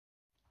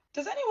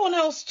Does anyone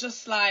else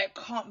just like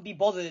can't be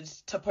bothered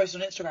to post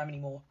on Instagram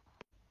anymore?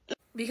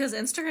 Because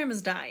Instagram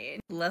is dying.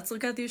 Let's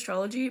look at the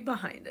astrology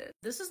behind it.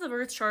 This is the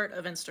birth chart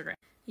of Instagram.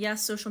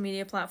 Yes, social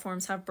media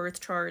platforms have birth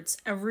charts.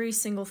 Every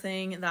single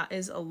thing that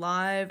is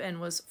alive and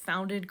was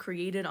founded,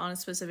 created on a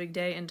specific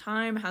day and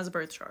time has a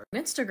birth chart.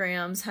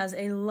 Instagram's has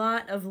a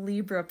lot of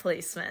Libra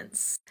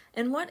placements.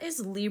 And what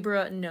is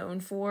Libra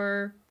known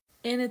for?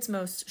 In its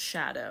most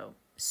shadow,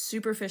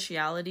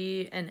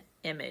 superficiality and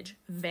image,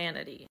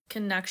 vanity,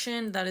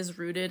 connection that is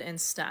rooted in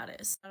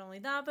status. Not only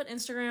that, but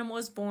Instagram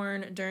was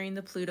born during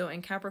the Pluto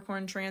and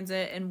Capricorn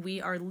transit, and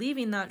we are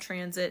leaving that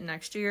transit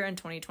next year in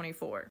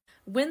 2024.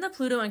 When the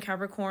Pluto and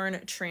Capricorn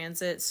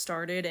transit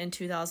started in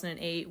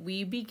 2008,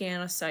 we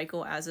began a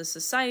cycle as a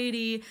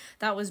society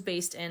that was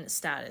based in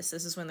status.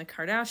 This is when the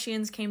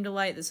Kardashians came to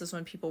light. This is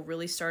when people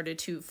really started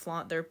to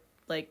flaunt their,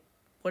 like,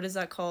 what is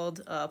that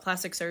called?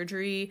 Plastic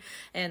surgery,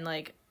 and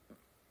like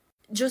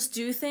just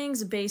do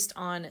things based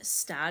on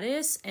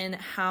status and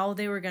how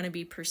they were going to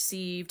be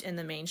perceived in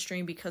the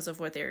mainstream because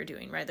of what they were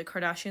doing, right? The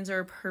Kardashians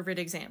are a perfect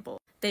example.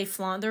 They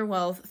flaunt their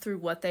wealth through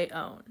what they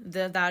own.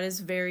 That is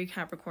very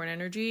Capricorn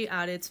energy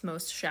at its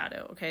most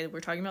shadow, okay? We're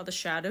talking about the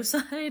shadow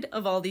side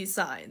of all these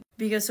signs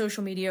because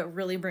social media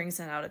really brings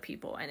that out of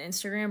people, and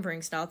Instagram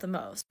brings it out the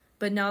most.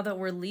 But now that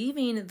we're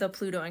leaving the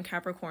Pluto and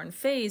Capricorn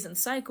phase and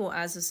cycle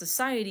as a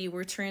society,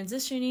 we're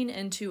transitioning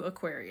into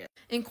Aquarius.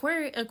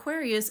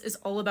 Aquarius is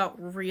all about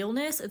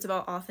realness. It's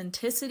about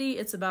authenticity.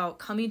 It's about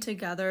coming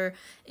together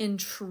in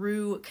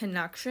true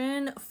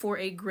connection for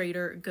a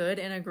greater good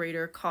and a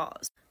greater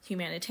cause.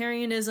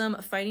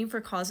 Humanitarianism, fighting for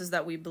causes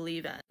that we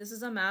believe in. This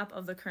is a map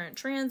of the current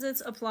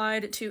transits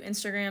applied to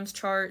Instagram's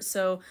chart.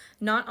 So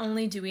not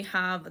only do we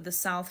have the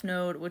South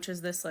Node, which is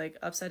this like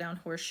upside down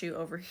horseshoe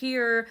over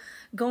here,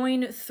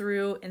 going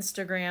through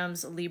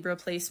Instagram's Libra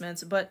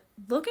placements, but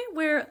look at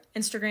where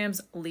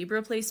Instagram's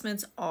Libra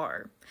placements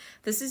are.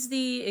 This is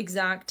the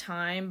exact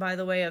time, by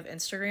the way, of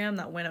Instagram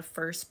that when a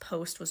first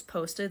post was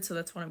posted. So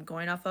that's what I'm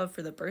going off of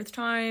for the birth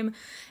time.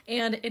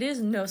 And it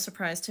is no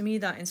surprise to me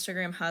that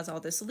Instagram has all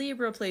this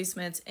Libra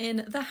placements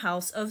in the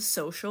house of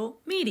social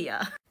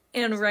media.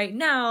 And right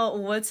now,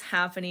 what's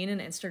happening in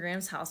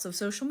Instagram's house of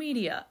social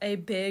media? A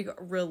big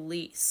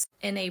release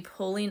and a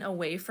pulling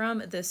away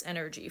from this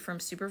energy, from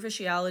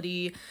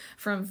superficiality,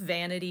 from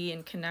vanity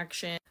and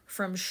connection,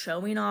 from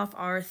showing off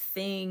our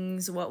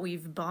things, what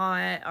we've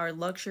bought, our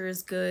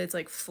luxurious goods,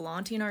 like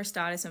flaunting our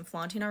status and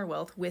flaunting our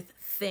wealth with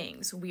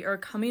things. We are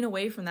coming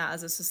away from that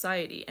as a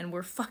society, and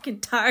we're fucking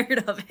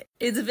tired of it.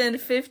 It's been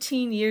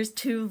 15 years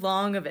too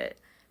long of it.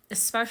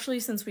 Especially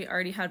since we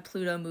already had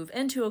Pluto move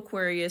into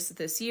Aquarius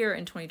this year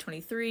in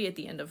 2023 at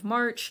the end of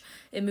March.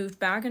 It moved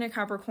back into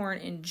Capricorn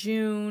in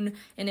June,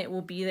 and it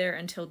will be there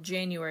until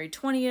January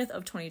 20th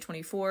of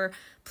 2024.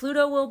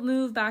 Pluto will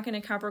move back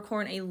into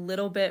Capricorn a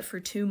little bit for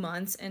 2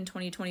 months in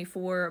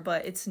 2024,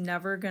 but it's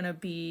never gonna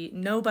be,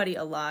 nobody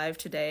alive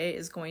today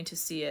is going to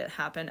see it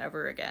happen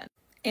ever again.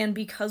 And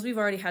because we've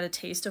already had a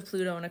taste of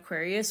Pluto and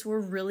Aquarius, we're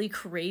really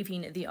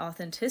craving the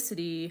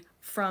authenticity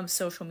from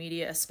social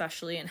media,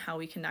 especially in how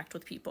we connect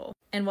with people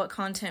and what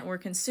content we're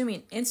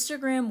consuming.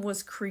 Instagram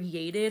was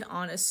created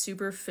on a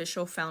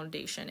superficial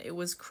foundation. It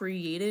was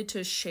created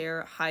to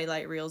share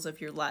highlight reels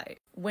of your life.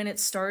 When it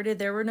started,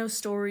 there were no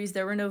stories,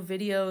 there were no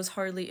videos,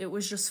 hardly. It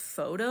was just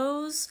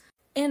photos.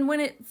 And when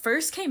it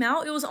first came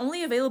out, it was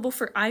only available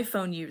for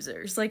iPhone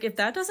users. Like, if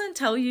that doesn't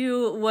tell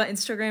you what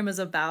Instagram is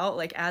about,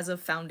 like as a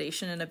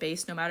foundation and a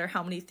base, no matter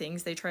how many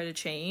things they try to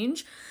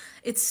change,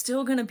 it's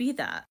still gonna be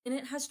that. And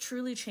it has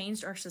truly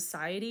changed our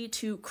society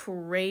to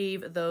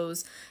crave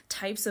those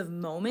types of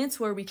moments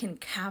where we can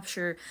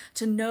capture,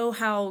 to know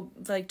how,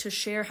 like, to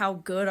share how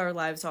good our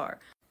lives are.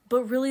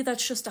 But really,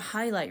 that's just a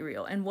highlight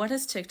reel. And what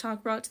has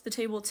TikTok brought to the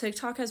table?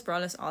 TikTok has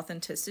brought us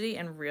authenticity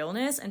and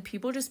realness, and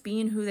people just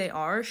being who they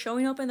are,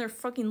 showing up in their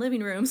fucking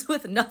living rooms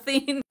with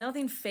nothing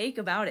fake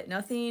about it,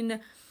 nothing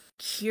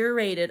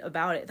curated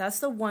about it. That's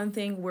the one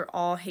thing we're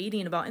all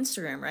hating about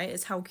Instagram, right?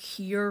 Is how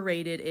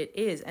curated it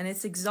is. And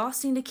it's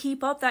exhausting to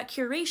keep up that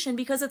curation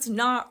because it's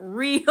not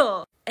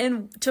real.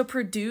 And to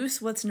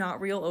produce what's not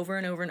real over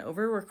and over and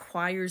over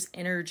requires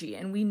energy,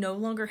 and we no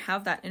longer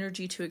have that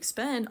energy to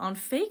expend on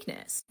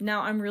fakeness.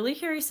 Now, I'm really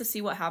curious to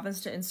see what happens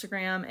to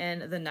Instagram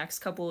in the next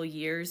couple of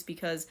years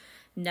because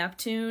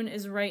Neptune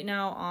is right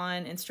now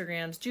on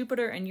Instagram's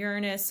Jupiter and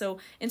Uranus. So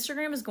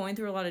Instagram is going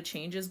through a lot of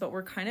changes, but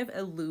we're kind of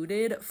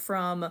eluded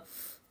from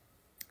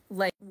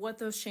like what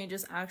those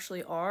changes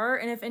actually are,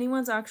 and if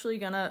anyone's actually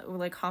gonna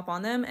like hop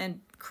on them and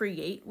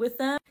create with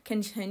them,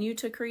 continue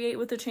to create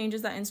with the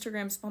changes that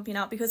Instagram's pumping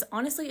out, because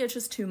honestly it's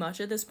just too much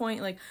at this point.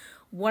 Like,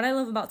 what I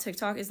love about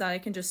TikTok is that I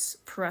can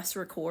just press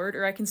record,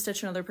 or I can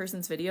stitch another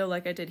person's video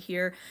like I did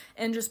here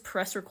and just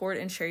press record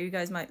and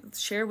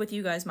share with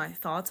you guys my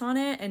thoughts on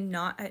it, and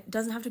it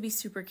doesn't have to be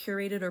super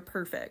curated or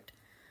perfect.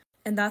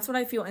 And that's what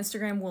I feel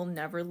Instagram will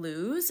never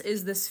lose,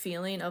 is this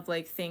feeling of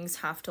like things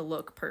have to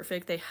look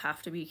perfect, they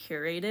have to be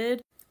curated,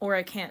 or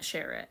I can't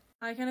share it.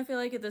 I kind of feel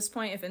like at this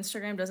point, if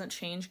Instagram doesn't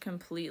change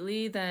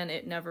completely, then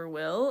it never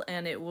will,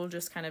 and it will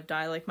just kind of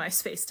die like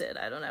MySpace did.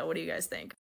 I don't know. What do you guys think?